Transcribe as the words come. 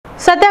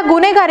सध्या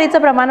गुन्हेगारीचं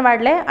प्रमाण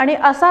वाढले आणि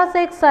असाच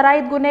एक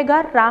सराईत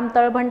गुन्हेगार राम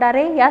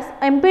तळभंडारे यास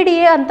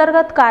MPDA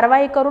अंतर्गत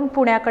कारवाई करून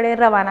पुण्याकडे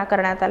रवाना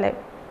करण्यात आले।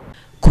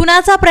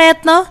 खुनाचा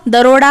प्रयत्न,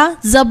 दरोडा,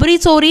 जबरी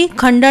चोरी,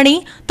 खंडणी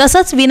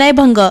तसंच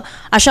विनयभंग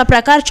अशा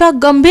प्रकारच्या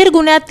गंभीर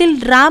गुन्ह्यातील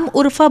राम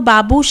उर्फ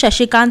बाबू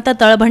शशिकांत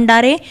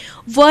तळभंडारे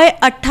वय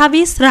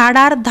 28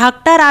 राहणार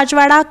धाकटा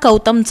राजवाडा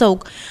गौतम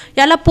चौक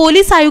याला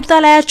पोलीस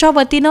आयुक्तालयाच्या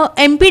वतीनं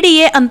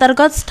MPDA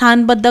अंतर्गत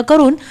स्थानबद्ध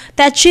करून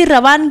त्याची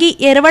रवानगी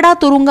येरवडा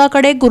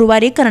तुरुंगाकडे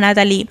गुरुवारी करण्यात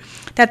आली।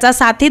 त्याचा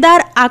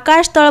साथीदार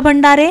आकाश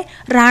तळभंडारे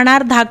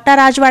राहणार धाकटा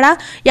राजवाडा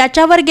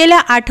याच्यावर गेल्या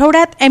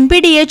आठवड्यात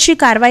MPDAची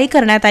कारवाई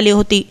करण्यात आली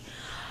होती।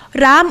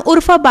 राम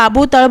उर्फ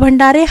बाबू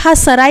तळभंडारे हा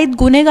सराईत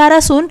गुन्हेगार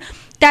असून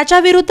त्याच्या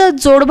विरुद्ध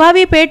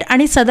जोडभावी पेठ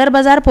आणि सदर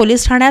बाजार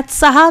पोलीस ठाण्यात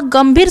 6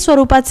 गंभीर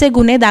स्वरूपाचे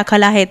गुन्हे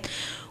दाखल आहेत।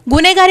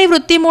 गुन्हेगारी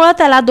वृत्तीमुळे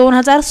त्याला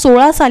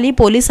 2016 साली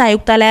पोलीस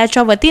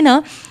आयुक्तालयाच्या वतीनं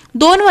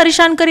 2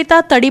 वर्षांकरिता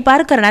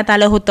तडीपार करण्यात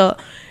आलं होतं।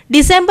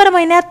 डिसेंबर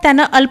महिन्यात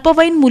त्यानं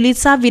अल्पवयीन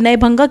मुलीचा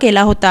विनयभंग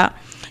केला होता।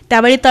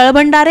 त्यावेळी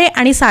तळभंडारे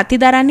आणि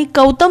साथीदारांनी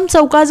गौतम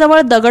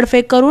चौकाजवळ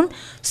दगडफेक करून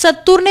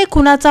सत्तूरने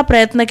खुनाचा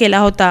प्रयत्न केला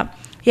होता।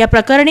 या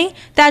प्रकरणी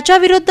त्याच्या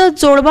विरुद्ध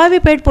जोडभावी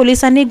पेठ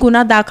पोलिसांनी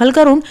गुन्हा दाखल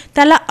करून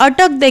त्याला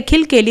अटक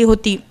देखील केली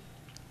होती।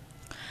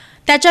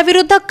 त्याच्या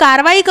विरुद्ध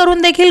कारवाई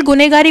करून देखील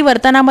गुन्हेगारी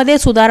वर्तनामध्ये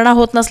सुधारणा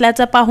होत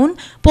नसल्याचं पाहून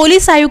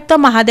पोलीस आयुक्त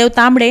महादेव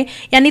तांबडे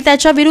यांनी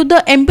त्याच्या विरुद्ध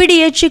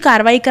MPDAची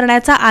कारवाई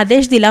करण्याचा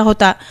आदेश दिला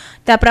होता।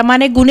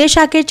 त्याप्रमाणे गुन्हे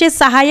शाखेचे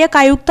सहाय्यक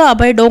आयुक्त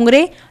अभय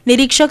डोंगरे,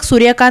 निरीक्षक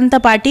सूर्यकांत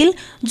पाटील,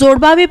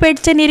 जोडभावी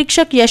पेठचे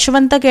निरीक्षक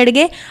यशवंत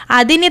केडगे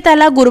आदींनी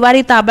त्याला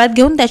गुरुवारी ताब्यात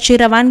घेऊन त्याची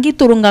रवानगी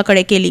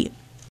तुरुंगाकडे केली।